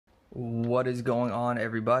What is going on,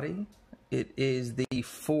 everybody? It is the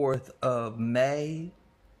 4th of May,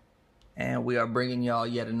 and we are bringing y'all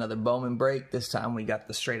yet another Bowman break. This time we got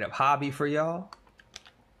the straight up hobby for y'all.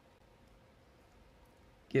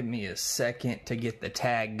 Give me a second to get the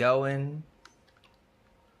tag going.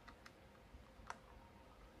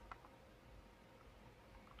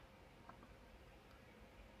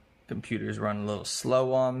 Computer's running a little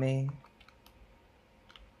slow on me.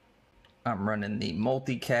 I'm running the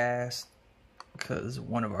multicast because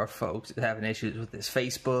one of our folks is having issues with his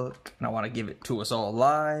Facebook, and I want to give it to us all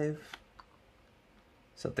live.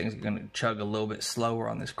 So things are going to chug a little bit slower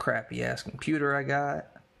on this crappy ass computer I got.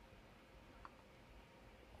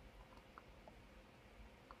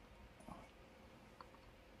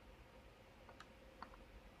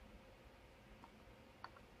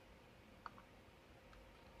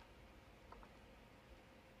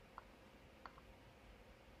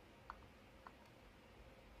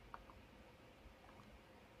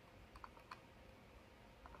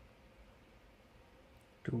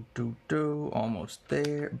 Almost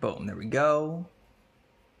there. Boom, there we go.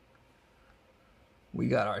 We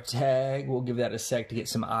got our tag. We'll give that a sec to get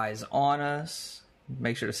some eyes on us.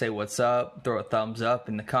 Make sure to say what's up. Throw a thumbs up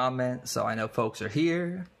in the comments so I know folks are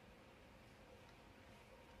here.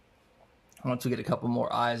 Once we get a couple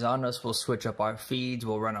more eyes on us, we'll switch up our feeds.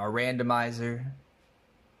 We'll run our randomizer.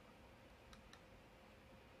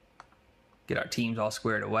 Get our teams all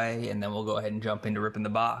squared away, and then we'll go ahead and jump into ripping the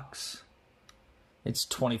box. It's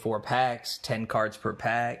 24 packs, 10 cards per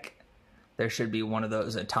pack. There should be one of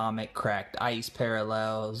those atomic cracked ice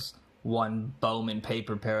parallels, one Bowman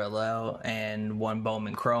paper parallel, and one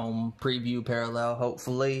Bowman chrome preview parallel,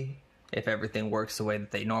 hopefully, if everything works the way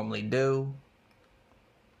that they normally do.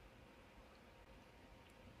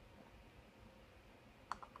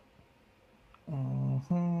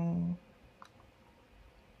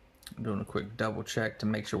 I'm doing a quick double check to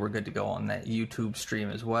make sure we're good to go on that YouTube stream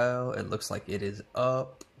as well. It looks like it is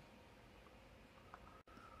up.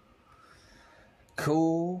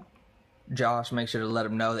 Cool. Josh, make sure to let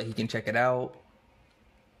him know that he can check it out.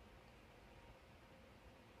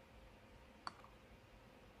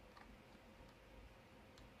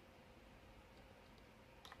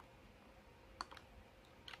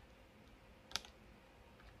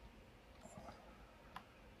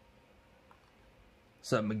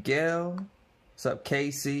 What's up, Miguel? What's up,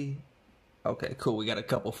 Casey? Okay, cool. We got a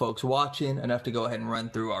couple folks watching. Enough to go ahead and run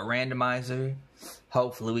through our randomizer.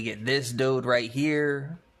 Hopefully we get this dude right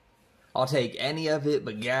here. I'll take any of it,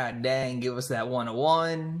 but god dang, give us that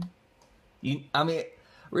 101. I mean,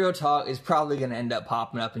 real talk, is probably going to end up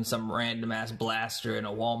popping up in some random-ass blaster in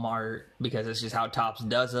a Walmart because that's just how Topps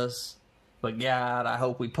does us. But god, I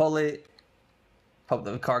hope we pull it. Hope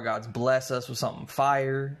the card gods bless us with something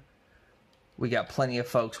fire. We got plenty of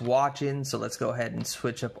folks watching, so let's go ahead and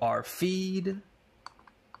switch up our feed.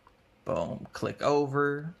 Boom, click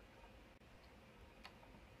over.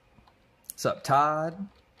 What's up, Todd?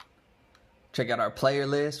 Check out our player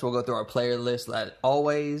list. We'll go through our player list like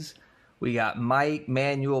always. We got Mike,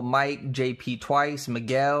 Manuel, Mike, JP twice,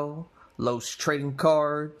 Miguel, Los Trading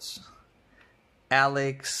Cards,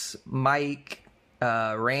 Alex, Mike,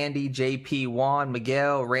 Randy, JP, Juan,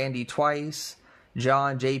 Miguel, Randy twice,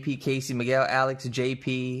 John, JP, Casey, Miguel, Alex,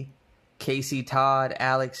 JP, Casey, Todd,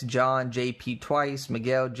 Alex, John, JP twice,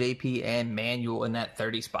 Miguel, JP, and Manuel in that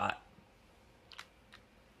 30 spot.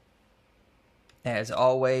 As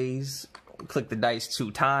always, click the dice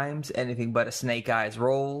 2 times. Anything but a snake eyes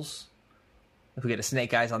rolls. If we get a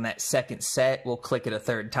snake eyes on that second set, we'll click it a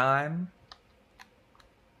 3rd time.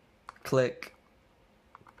 Click.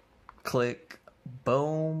 Click.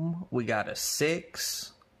 Boom. We got a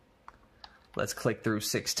 6. Let's click through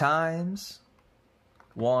 6 times.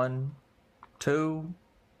 1, 2,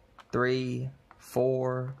 3,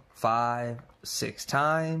 4, 5, 6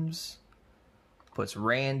 times. Puts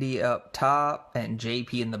Randy up top and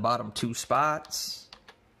JP in the bottom 2 spots.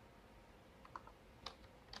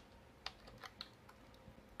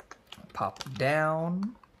 Pop them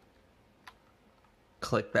down.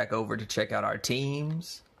 Click back over to check out our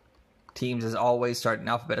teams. Teams, as always, start in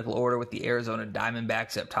alphabetical order with the Arizona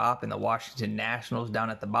Diamondbacks up top and the Washington Nationals down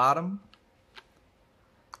at the bottom.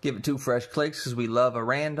 Give it 2 fresh clicks because we love a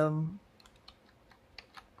random.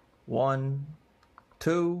 1,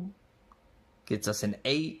 2. Gets us an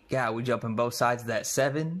 8. God, we jumping both sides of that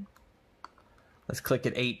 7. Let's click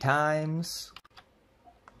it 8 times.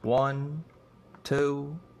 1,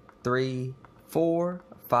 2, 3, 4,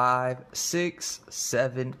 5, 6,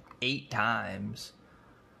 7, 8 times.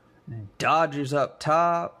 Dodgers up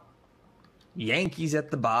top, Yankees at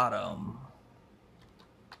the bottom.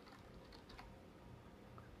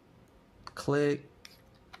 Click.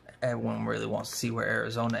 Everyone really wants to see where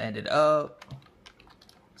Arizona ended up.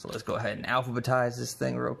 So let's go ahead and alphabetize this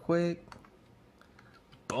thing real quick.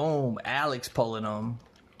 Boom, Alex pulling them.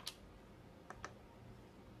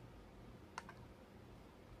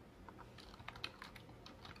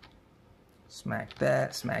 Smack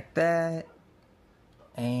that, smack that.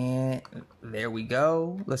 And there we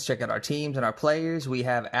go. Let's check out our teams and our players. We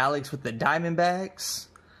have Alex with the Diamondbacks,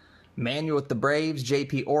 Manuel with the Braves,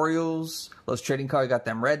 JP Orioles. Those trading cards got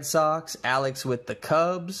them Red Sox. Alex with the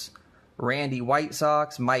Cubs, Randy White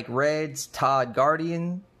Sox, Mike Reds, Todd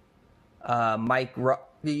Guardian, Mike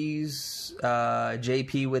Rockies,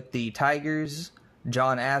 JP with the Tigers,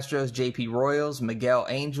 John Astros, JP Royals, Miguel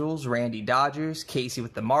Angels, Randy Dodgers, Casey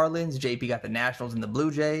with the Marlins, JP got the Nationals and the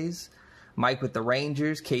Blue Jays, Mike with the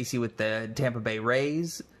Rangers, Casey with the Tampa Bay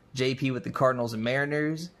Rays, JP with the Cardinals and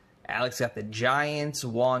Mariners, Alex got the Giants,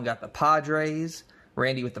 Juan got the Padres,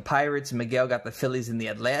 Randy with the Pirates, Miguel got the Phillies and the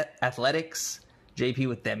Athletics, JP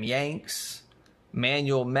with them Yanks,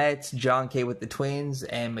 Manuel Mets, John K with the Twins,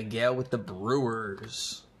 and Miguel with the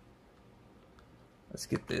Brewers. Let's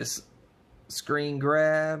get this screen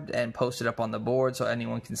grabbed and posted up on the board so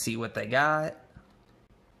anyone can see what they got.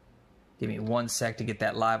 Give me 1 sec to get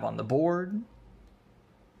that live on the board.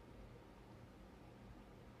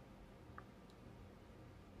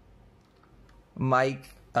 Mike,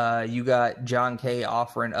 you got John K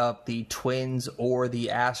offering up the Twins or the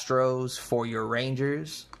Astros for your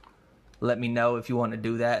Rangers. Let me know if you want to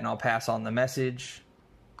do that and I'll pass on the message.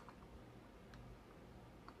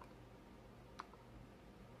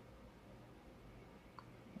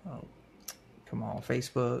 Oh, come on,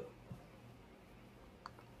 Facebook.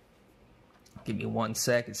 Give me 1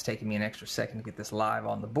 sec. It's taking me an extra second to get this live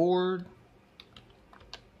on the board.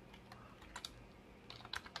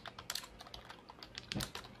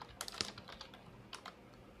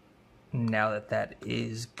 Now that that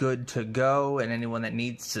is good to go and anyone that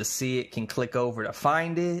needs to see it can click over to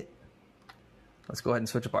find it. Let's go ahead and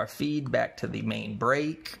switch up our feed back to the main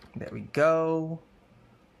break. There we go.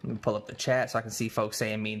 Let me pull up the chat so I can see folks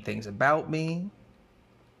saying mean things about me.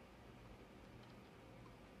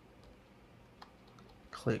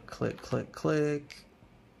 Click, click, click, click.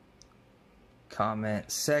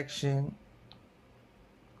 Comment section.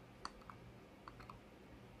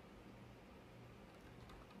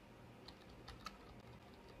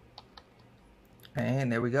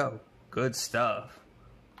 And there we go. Good stuff.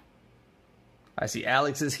 I see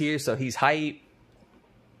Alex is here, so he's hype.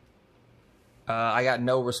 I got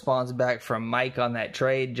no response back from Mike on that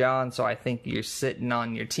trade, John, so I think you're sitting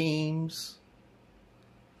on your teams.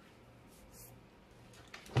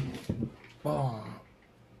 Boom.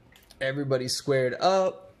 Everybody's squared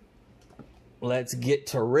up. Let's get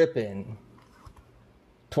to ripping.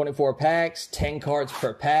 24 packs, 10 cards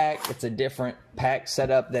per pack. It's a different pack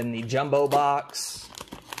setup than the jumbo box.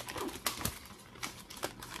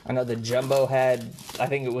 I know the jumbo had, I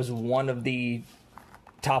think it was one of the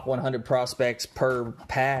top 100 prospects per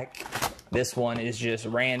pack. This one is just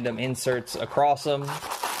random inserts across them.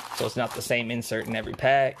 So it's not the same insert in every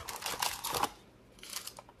pack.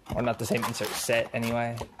 Or not the same insert set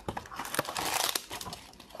anyway.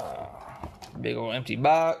 Big old empty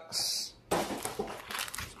box.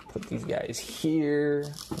 Put these guys here.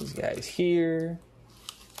 These guys here.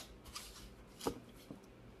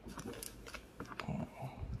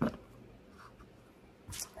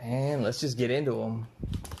 And let's just get into them.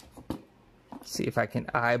 See if I can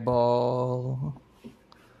eyeball.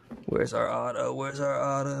 Where's our auto? Where's our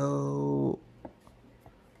auto?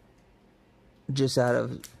 Just out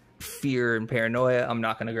of fear and paranoia, I'm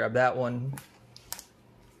not going to grab that one.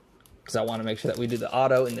 Because I want to make sure that we do the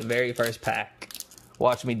auto in the very first pack.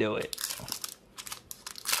 Watch me do it.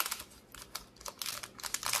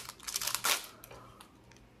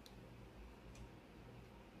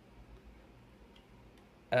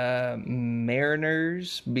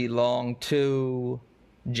 Mariners belong to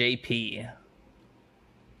JP.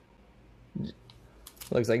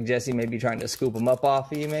 Looks like Jesse may be trying to scoop them up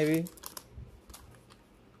off of you, maybe.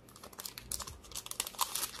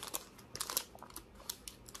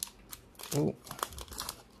 Ooh.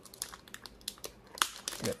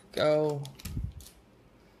 There we go.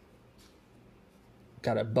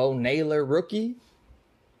 Got a Bo Naylor rookie.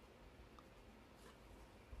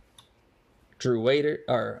 Drew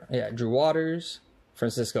Waters,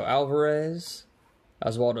 Francisco Alvarez,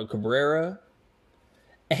 Oswaldo Cabrera.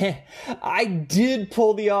 And I did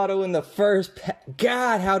pull the auto in the first pack.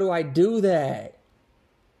 God, how do I do that?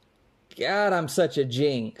 God, I'm such a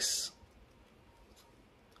jinx.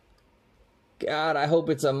 God, I hope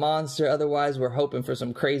it's a monster. Otherwise, we're hoping for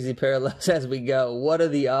some crazy parallels as we go. What are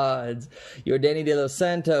the odds? Yordan De Los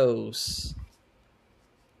Santos.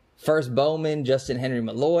 First Bowman, Justin Henry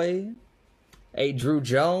Malloy. A Drew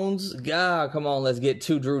Jones. God, come on, let's get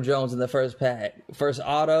 2 Drew Jones in the first pack. First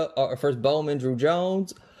Bowman, Drew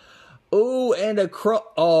Jones. Ooh, and a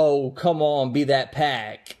oh, come on, be that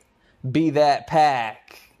pack. Be that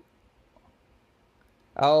pack.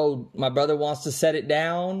 Oh, my brother wants to set it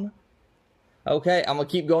down. Okay, I'm gonna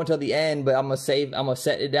keep going till the end, but I'm gonna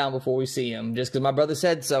set it down before we see him, just because my brother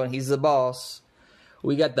said so, and he's the boss.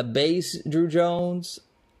 We got the base Drew Jones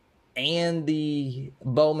and the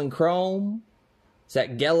Bowman Chrome.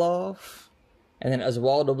 Zach Geloff, and then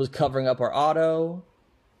Oswaldo was covering up our auto.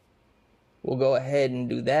 We'll go ahead and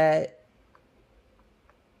do that.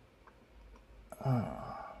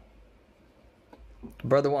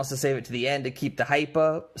 Brother wants to save it to the end to keep the hype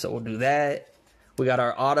up, so we'll do that. We got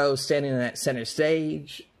our auto standing in that center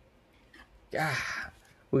stage.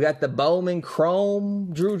 We got the Bowman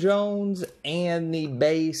Chrome Drew Jones and the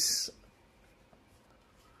base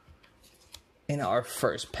in our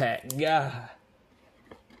first pack. God.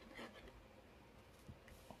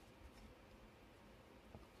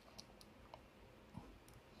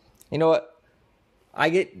 You know what? I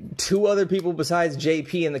get 2 other people besides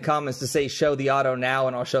JP in the comments to say show the auto now,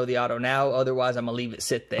 and I'll show the auto now. Otherwise, I'm going to leave it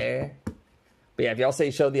sit there. But yeah, if y'all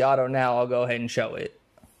say show the auto now, I'll go ahead and show it.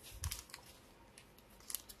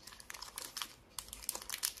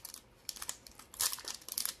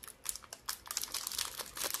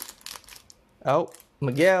 Oh,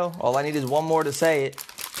 Miguel. All I need is one more to say it.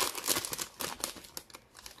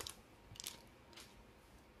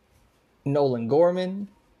 Nolan Gorman.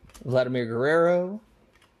 Vladimir Guerrero,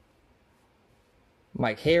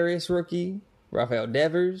 Mike Harris, rookie, Rafael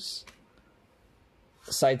Devers,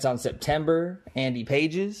 Sights on September, Andy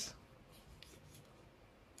Pages.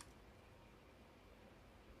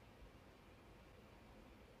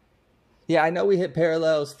 Yeah, I know we hit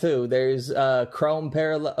parallels too. There's Chrome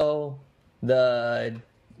parallel, the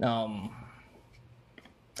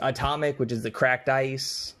Atomic, which is the cracked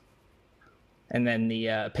ice, and then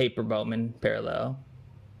the Paper Bowman parallel.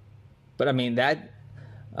 But I mean that,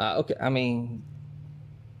 okay, I mean,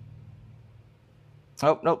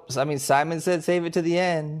 oh, nope, I mean, Simon said save it to the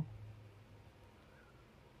end.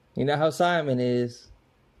 You know how Simon is.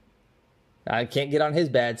 I can't get on his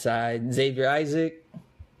bad side. Xavier Isaac,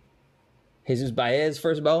 Jesus Baez,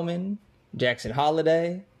 first Bowman, Jackson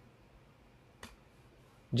Holiday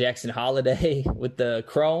with the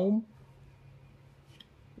Chrome,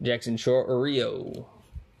 Jackson Short Rio.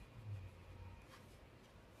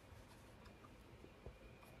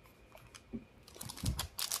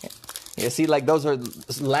 Yeah, see, like, those are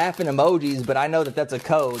laughing emojis, but I know that that's a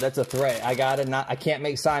code. That's a threat. I can't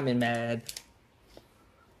make Simon mad.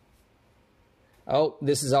 Oh,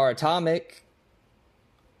 this is our Atomic.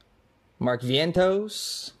 Mark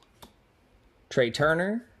Vientos. Trey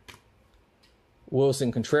Turner.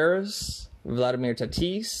 Wilson Contreras. Vladimir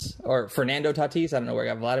Tatis. Or Fernando Tatis. I don't know where I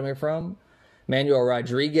got Vladimir from. Manuel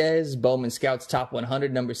Rodriguez. Bowman Scouts Top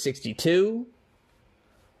 100, number 62.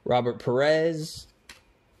 Robert Perez.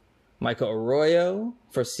 Michael Arroyo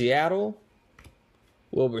for Seattle.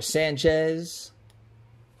 Wilbur Sanchez.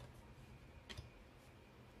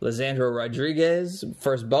 Lisandro Rodriguez,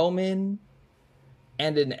 first Bowman.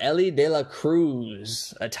 And an Ellie De La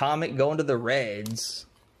Cruz. Atomic going to the Reds.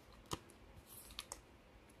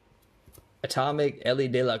 Atomic Ellie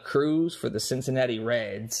De La Cruz for the Cincinnati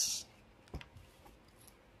Reds.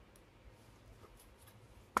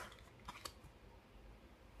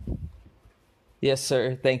 Yes,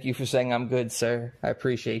 sir. Thank you for saying I'm good, sir. I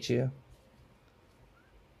appreciate you.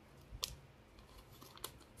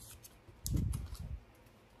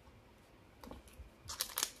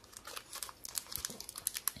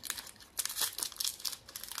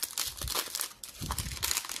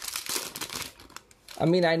 I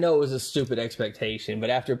mean, I know it was a stupid expectation, but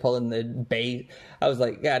after pulling the bait, I was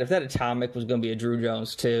like, God, if that Atomic was going to be a Drew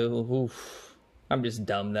Jones too, oof, I'm just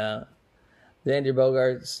dumb now. Xander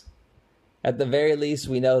Bogaerts. At the very least,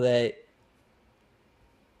 we know that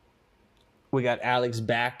we got Alex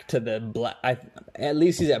back to the black. At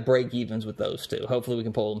least he's at break evens with those two. Hopefully, we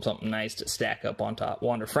can pull him something nice to stack up on top.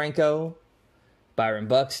 Wander Franco, Byron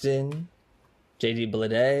Buxton, JD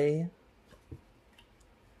Bleday,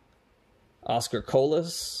 Oscar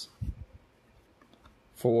Colas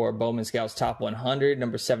for Bowman Scouts Top 100,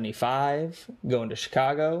 number 75, going to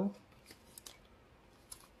Chicago.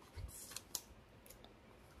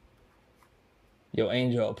 Yo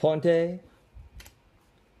Angel Aponte,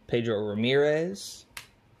 Pedro Ramirez,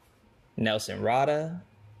 Nelson Rada,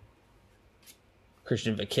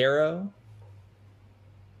 Christian Vaquero.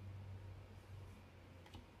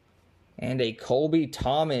 And a Colby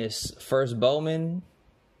Thomas first Bowman.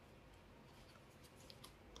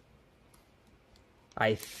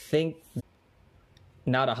 I think,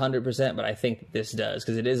 not 100%, but I think this does,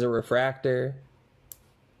 because it is a refractor.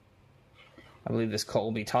 I believe this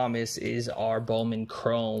Colby Thomas is our Bowman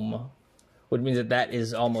Chrome, which means that that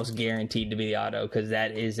is almost guaranteed to be the auto, because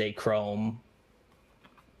that is a Chrome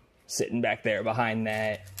sitting back there behind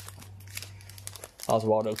that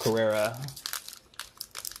Oswaldo Carrera.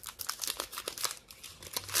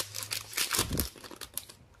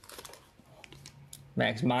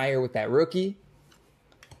 Max Meyer with that rookie.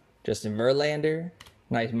 Justin Verlander.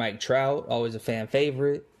 Nice Mike Trout, always a fan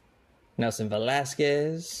favorite. Nelson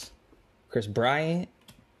Velasquez. Chris Bryant.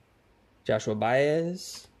 Joshua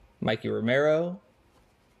Baez. Mikey Romero.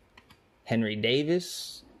 Henry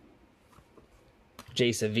Davis.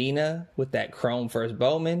 Jay Savina with that chrome first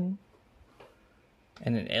Bowman.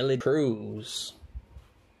 And an Ellie Cruz.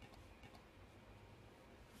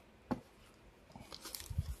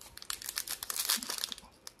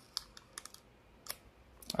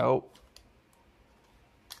 Oh.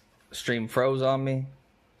 Stream froze on me.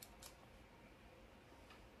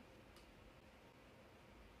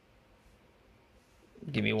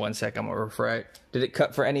 Give me 1 sec, I'm gonna refresh. Did it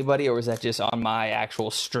cut for anybody, or was that just on my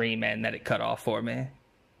actual stream end that it cut off for me?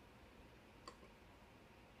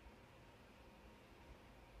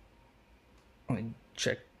 Let me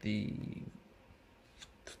check the...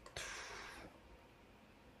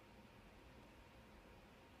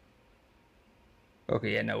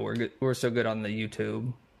 Okay, yeah, no, we're good. We're so good on the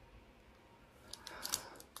YouTube.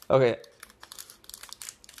 Okay.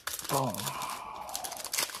 Oh.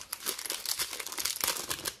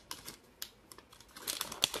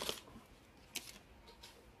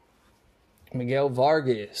 Miguel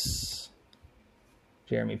Vargas.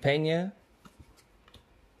 Jeremy Pena.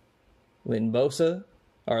 Lynn Sosa.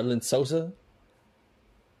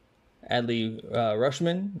 Adley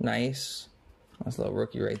Rushman. Nice. Nice little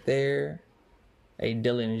rookie right there. A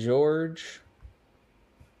Dylan George.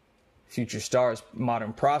 Future Stars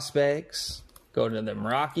Modern Prospects. Go to them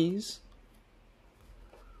Rockies.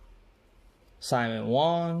 Simon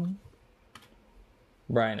Wong.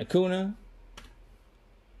 Brian Acuna.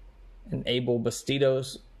 And Abel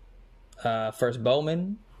Bastidos first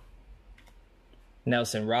Bowman.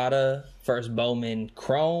 Nelson Rada first Bowman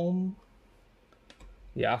Chrome.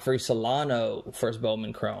 Yafri Solano first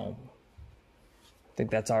Bowman Chrome. I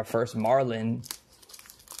think that's our first Marlin.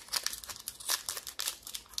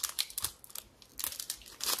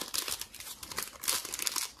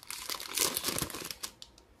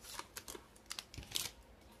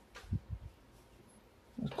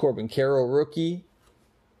 Corbin Carroll rookie.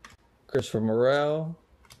 Christopher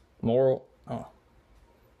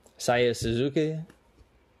Saya Suzuki.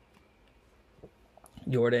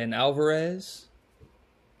 Jordan Alvarez.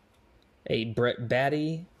 A Brett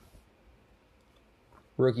Batty.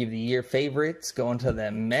 Rookie of the Year favorites going to the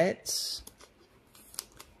Mets.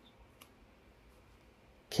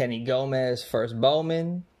 Kenny Gomez first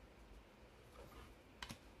Bowman.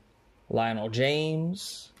 Lionel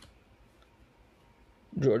James.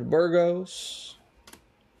 George Burgos.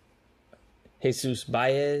 Jesus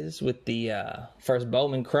Baez with the first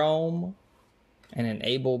Bowman Chrome. And an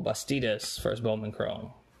Abel Bastidas first Bowman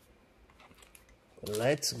Chrome.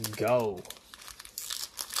 Let's go.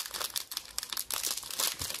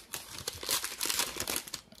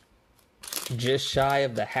 Just shy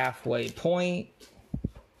of the halfway point.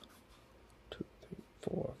 2, 3,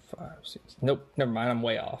 4, 5, 6. Nope, never mind, I'm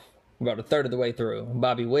way off. About a third of the way through.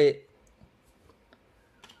 Bobby Witt.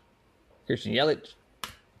 Christian Yelich,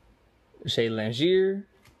 Shea Langier,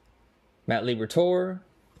 Matt Liberatore,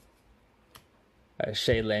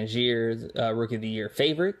 Shea Langier, Rookie of the Year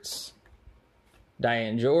favorites,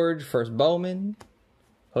 Diane George, first Bowman,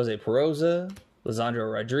 Jose Peroza,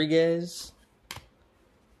 Lisandro Rodriguez,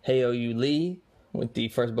 Heo-Yu Lee with the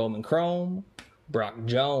first Bowman Chrome, Brock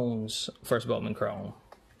Jones, first Bowman Chrome.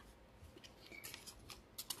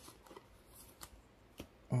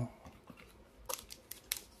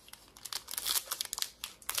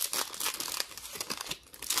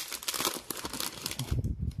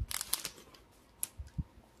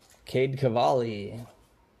 Cade Cavalli.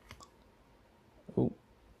 Ooh.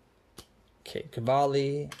 Cade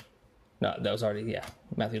Cavalli. No, that was already, yeah.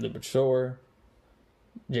 Matthew Liberatore.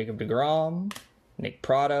 Jacob deGrom. Nick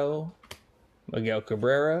Prado. Miguel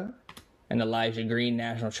Cabrera. And Elijah Green,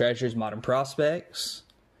 National Treasures, Modern Prospects.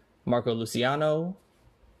 Marco Luciano.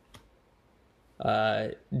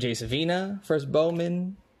 Jay Savina, first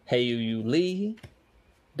Bowman. Heo-Yu Lee.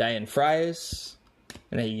 Diane Frias.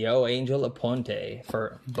 And a Yo Angel Aponte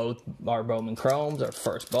for both our Bowman Chromes, our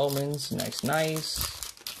first Bowmans. Nice, nice.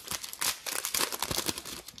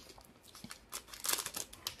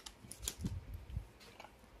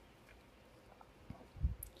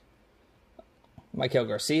 Michael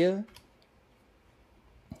Garcia,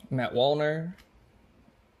 Matt Wallner,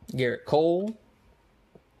 Garrett Cole,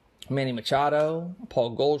 Manny Machado,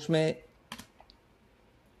 Paul Goldschmidt,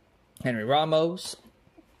 Henry Ramos,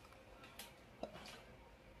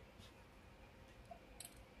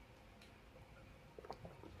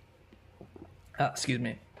 excuse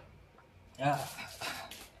me.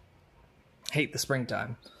 Hate the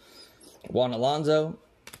springtime. Juan Alonso,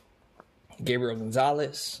 Gabriel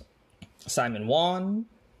Gonzalez, Simon Juan,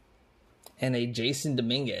 and a Jason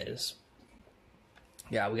Dominguez.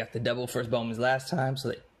 Yeah, we got the double first Bowmans last time, so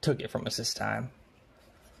they took it from us this time.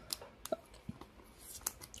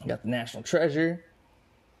 Got the National Treasure.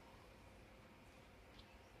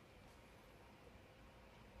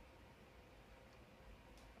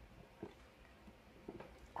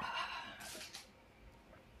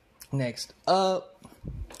 Next up,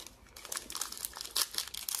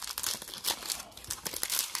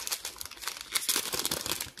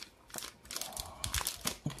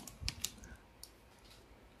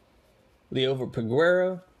 Leo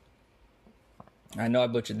Peguero. I know I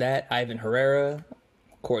butchered that. Ivan Herrera,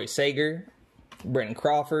 Corey Seager, Brenton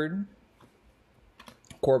Crawford,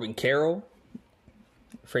 Corbin Carroll,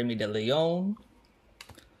 Framy de Leon,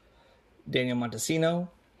 Daniel Montesino,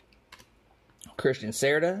 Christian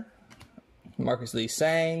Cerda, Marcus Lee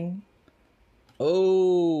Sang.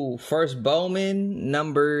 Oh, first Bowman,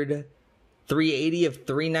 numbered 380 of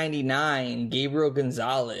 399, Gabriel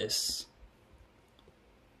Gonzalez.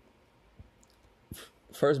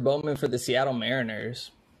 First Bowman for the Seattle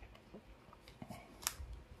Mariners.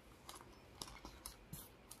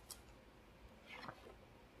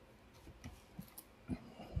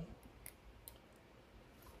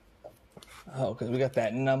 Oh, because we got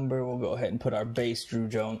that number. We'll go ahead and put our base Drew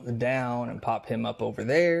Jones down and pop him up over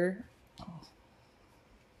there.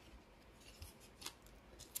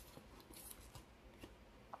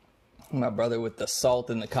 My brother with the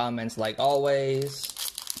salt in the comments like always.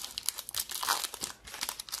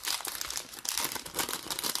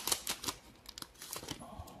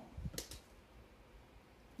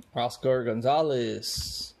 Oscar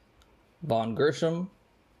Gonzalez, Vaughn Gershom,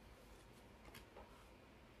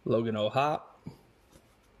 Logan O'Hop,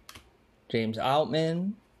 James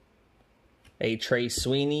Outman, a Trey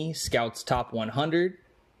Sweeney, Scouts Top 100,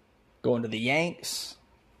 going to the Yanks,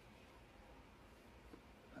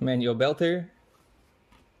 Emmanuel Belter,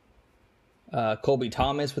 Colby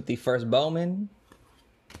Thomas with the first Bowman,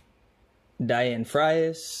 Diane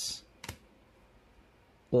Frias,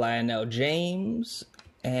 Lionel James,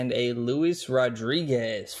 and a Luis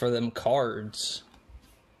Rodriguez for them Cards.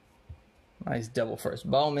 Nice double first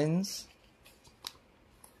Bowmans.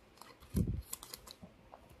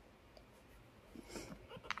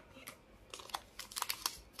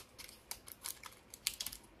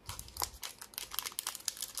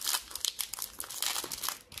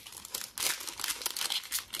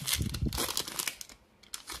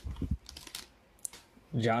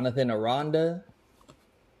 Jonathan Aranda,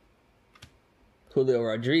 Julio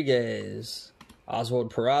Rodriguez,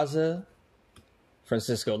 Oswald Peraza,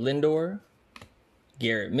 Francisco Lindor,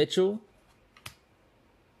 Garrett Mitchell,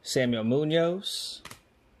 Samuel Munoz,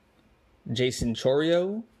 Jason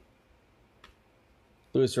Chorio,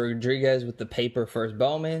 Luis Rodriguez with the paper first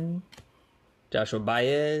Bowman, Joshua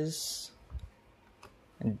Baez,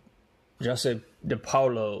 and Joseph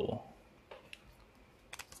DePaulo.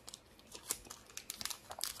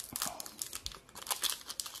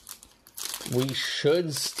 We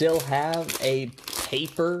should still have a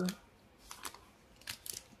paper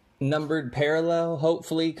numbered parallel,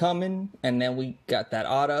 hopefully, coming. And then we got that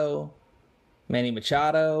auto. Manny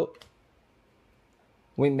Machado.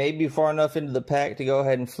 We may be far enough into the pack to go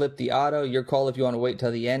ahead and flip the auto. Your call if you want to wait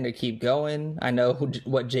till the end or keep going. I know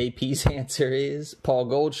what JP's answer is. Paul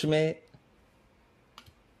Goldschmidt.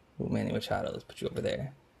 Ooh, Manny Machado. Let's put you over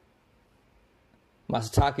there.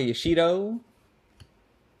 Masataka Yoshido.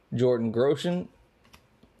 Jordan Grosjean,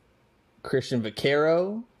 Christian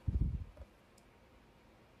Vaquero,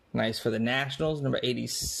 nice for the Nationals, number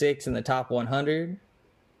 86 in the top 100.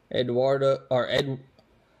 Edward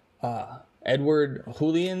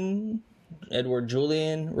Julian,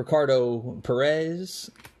 Ricardo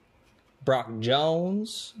Perez, Brock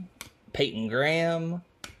Jones, Peyton Graham,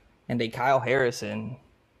 and a Kyle Harrison.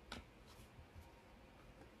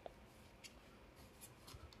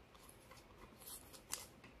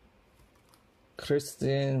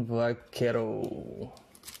 Christian Vaquero.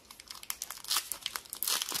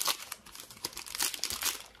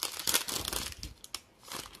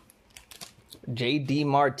 J.D.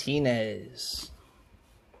 Martinez.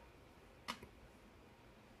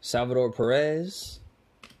 Salvador Perez.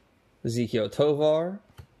 Ezekiel Tovar.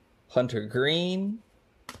 Hunter Green.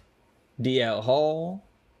 D.L. Hall.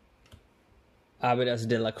 Avidas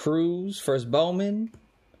de la Cruz. First Bowman.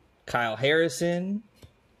 Kyle Harrison.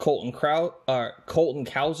 Colton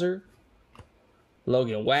Cowser.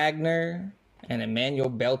 Logan Wagner. And Emmanuel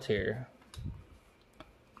Belter.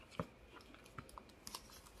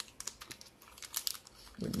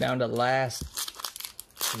 We're down to the last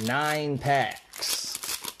 9 packs.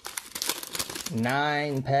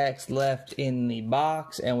 9 packs left in the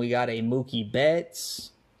box. And we got a Mookie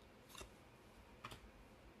Betts.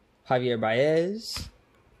 Javier Baez.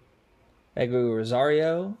 Edgar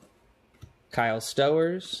Rosario. Kyle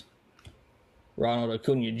Stowers. Ronald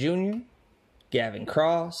Acuna Jr. Gavin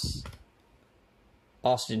Cross.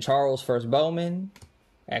 Austin Charles, first Bowman.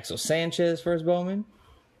 Axel Sanchez, first Bowman.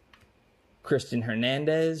 Christian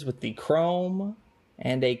Hernandez with the Chrome.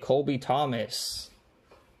 And a Colby Thomas.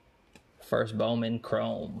 First Bowman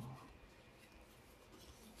Chrome.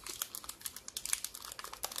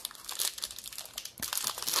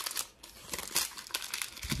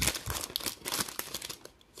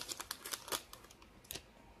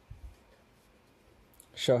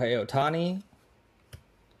 Shohei Ohtani.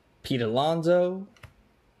 Pete Alonso.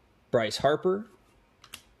 Bryce Harper.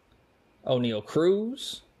 O'Neal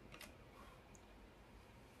Cruz.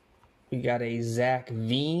 We got a Zach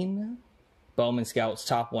Veen. Bowman Scouts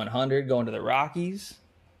Top 100 going to the Rockies.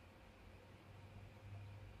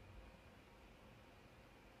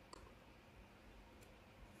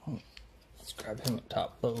 Let's grab him a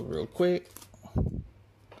top load real quick.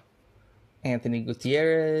 Anthony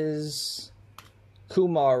Gutierrez.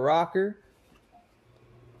 Kumar Rocker.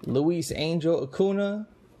 Luis Angel Acuna.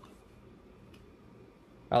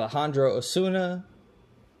 Alejandro Osuna.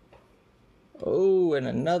 Oh, and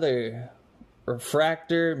another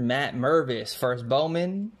refractor, Matt Mervis, first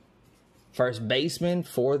Bowman, first baseman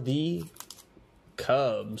for the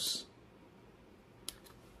Cubs.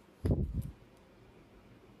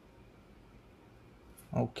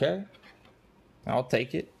 Okay, I'll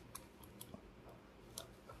take it.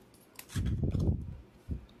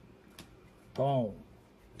 Boom.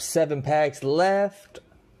 7 packs left.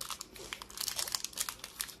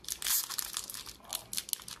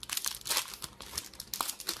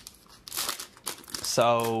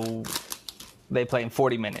 So they play in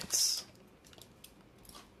 40 minutes.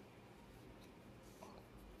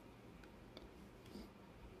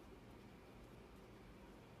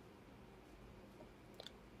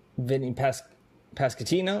 Vinny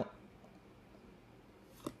Pasquantino.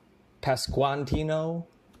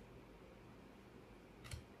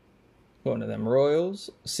 Going to them Royals.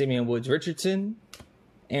 Simeon Woods Richardson.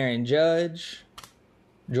 Aaron Judge.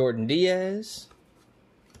 Jordan Diaz.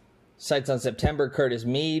 Sights on September, Curtis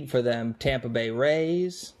Mead for them Tampa Bay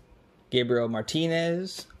Rays. Gabriel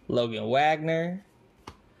Martinez. Logan Wagner.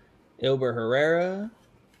 Ilber Herrera.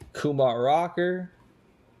 Kumar Rocker.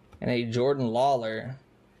 And a Jordan Lawler.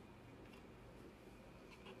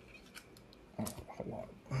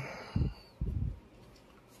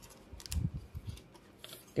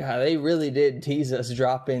 God, they really did tease us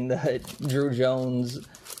dropping the Drew Jones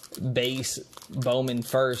base Bowman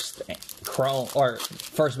first Chrome, or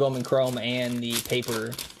first Bowman Chrome and the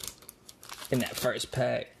paper in that first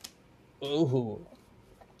pack. Ooh.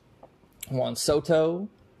 Juan Soto.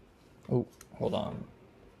 Oh, hold on.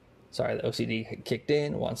 Sorry, the OCD kicked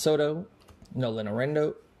in. Juan Soto. Nolan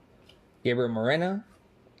Arendo. Gabriel Moreno.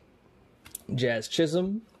 Jazz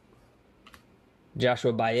Chisholm.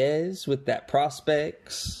 Joshua Baez with that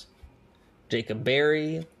prospects. Jacob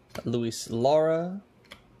Berry. Luis Lara.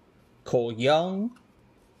 Cole Young.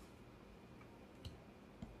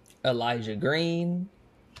 Elijah Green.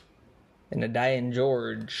 And Adian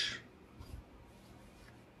George.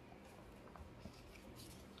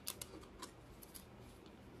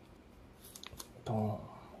 Oh.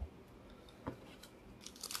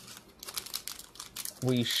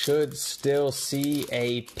 We should still see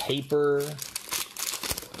a paper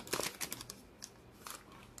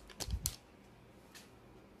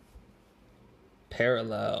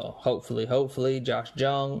parallel. Hopefully. Josh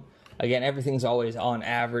Jung. Again, everything's always on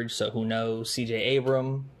average, so who knows? CJ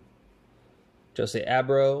Abram. Jose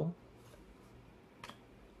Abro.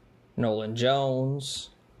 Nolan Jones.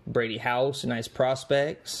 Brady House, nice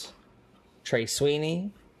prospects. Trey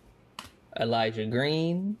Sweeney. Elijah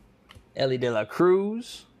Green. Ellie De La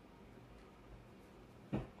Cruz.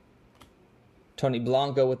 Tony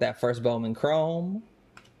Blanco with that first Bowman Chrome.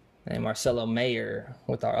 And Marcelo Mayer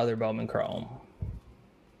with our other Bowman Chrome.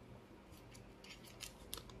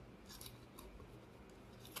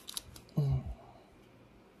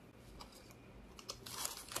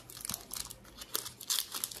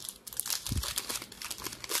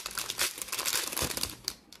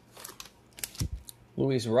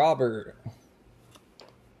 Luis Robert.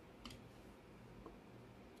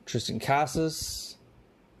 Tristan Casas.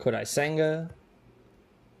 Kodai Senga.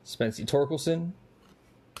 Spency Torkelson.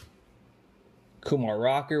 Kumar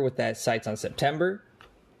Rocker with that Sights on September.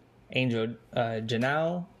 Angel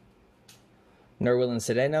Janau. Nerwillan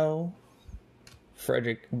Cedeno.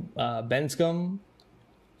 Frederick Benscombe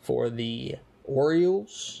for the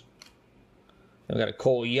Orioles. Then we got a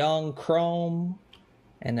Cole Young Chrome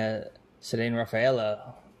and a Cedeno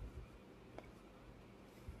Rafaela.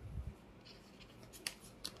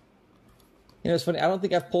 You know, it's funny. I don't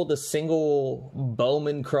think I've pulled a single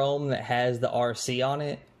Bowman Chrome that has the RC on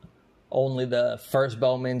it. Only the first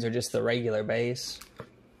Bowmans are just the regular base.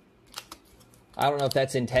 I don't know if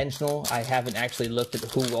that's intentional. I haven't actually looked at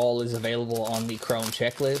who all is available on the Chrome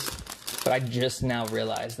checklist, but I just now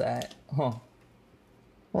realized that. Huh.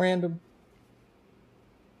 Random.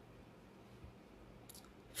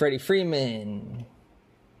 Freddie Freeman.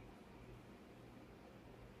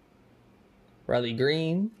 Riley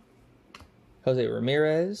Green. Jose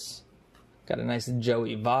Ramirez. Got a nice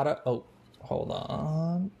Joey Votto. Oh, hold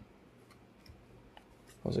on.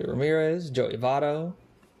 Jose Ramirez, Joey Votto.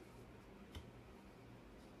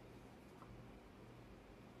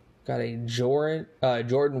 Got a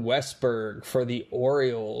Jordan Westberg for the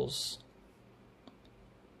Orioles.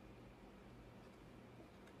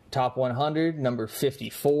 Top 100, number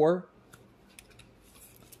 54.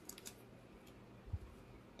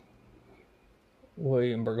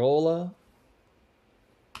 William Bergola.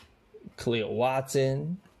 Khalil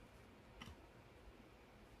Watson.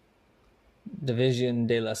 Division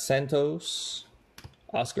de los Santos.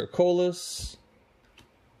 Oscar Colas.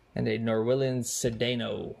 And a Nerwillan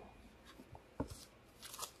Cedeno.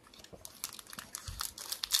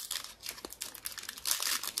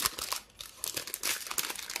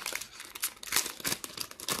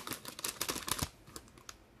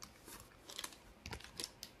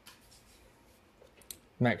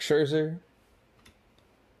 Max Scherzer,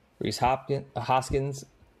 Rhys Hoskins,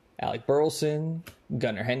 Alec Burleson,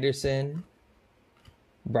 Gunnar Henderson,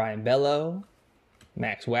 Brian Bello,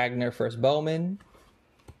 Max Wagner, first Bowman,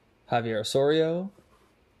 Javier Osorio,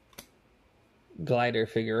 Glider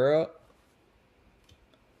Figueroa,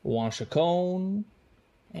 Juan Chacon,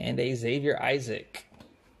 and a Xavier Isaac.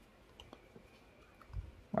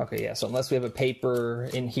 Okay, yeah, so unless we have a paper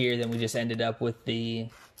in here, then we just ended up with the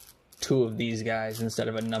two of these guys instead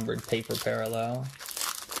of a numbered paper parallel.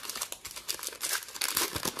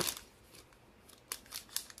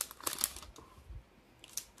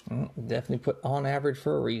 Definitely put on average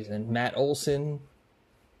for a reason. Matt Olson,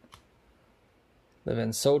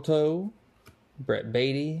 Levin Soto, Brett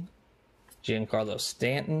Beatty, Giancarlo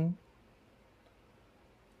Stanton.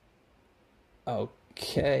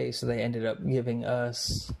 Okay, so they ended up giving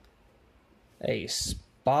us a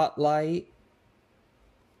spotlight.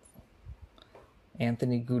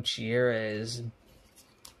 Anthony Gutierrez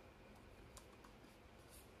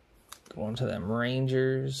going to them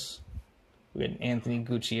Rangers. We had an Anthony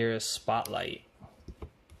Gutierrez spotlight.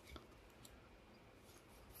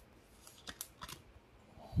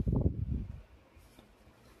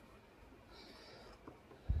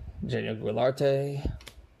 Daniel Guilarte,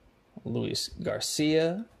 Luis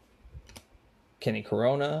Garcia, Kenny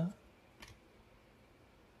Corona,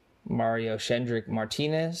 Mario Shendrick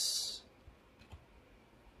Martinez,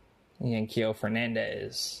 Yankio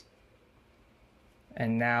Fernandez.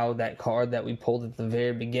 And now that card that we pulled at the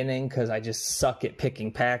very beginning, because I just suck at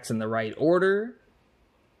picking packs in the right order.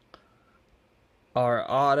 Our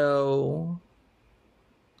auto.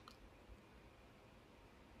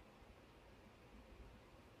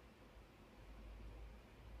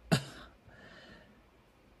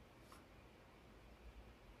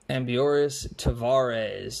 Ambioris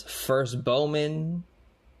Tavares, first Bowman,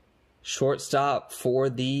 shortstop for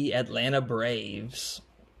the Atlanta Braves.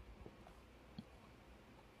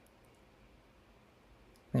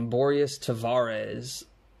 Amborius Tavares,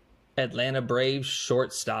 Atlanta Braves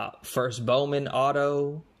shortstop, first Bowman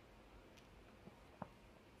auto.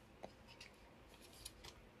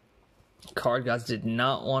 Card gods did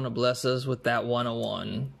not want to bless us with that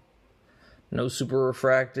 101. No super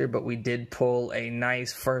refractor, but we did pull a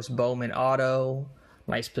nice first Bowman auto.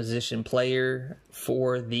 Nice position player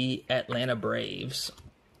for the Atlanta Braves.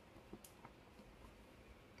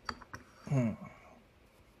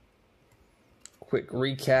 quick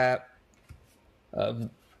recap of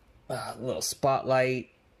a little spotlight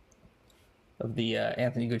of the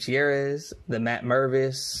Anthony Gutierrez, the Matt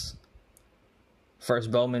Mervis,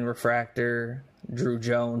 first Bowman refractor, Drew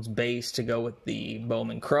Jones base to go with the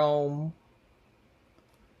Bowman Chrome,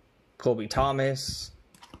 Colby Thomas,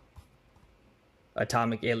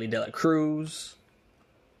 Atomic Ellie De La Cruz,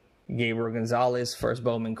 Gabriel Gonzalez, first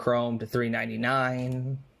Bowman Chrome to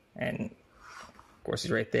 $3.99, and of course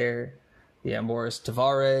he's right there. Yeah, Morris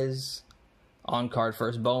Tavares, on-card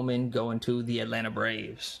first Bowman going to the Atlanta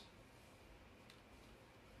Braves.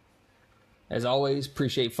 As always,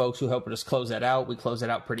 appreciate folks who helped us close that out. We closed that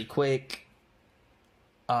out pretty quick.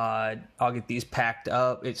 I'll get these packed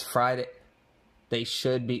up. It's Friday. I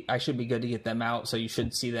should be good to get them out, so you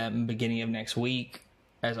should see them beginning of next week.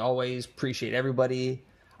 As always, appreciate everybody.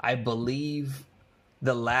 I believe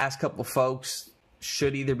the last couple folks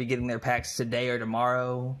should either be getting their packs today or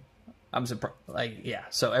tomorrow. I'm surprised.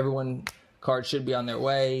 So everyone cards should be on their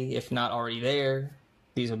way, if not already there.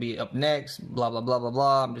 These will be up next. Blah, blah, blah, blah,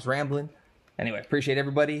 blah. I'm just rambling. Anyway, appreciate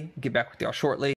everybody. Get back with y'all shortly.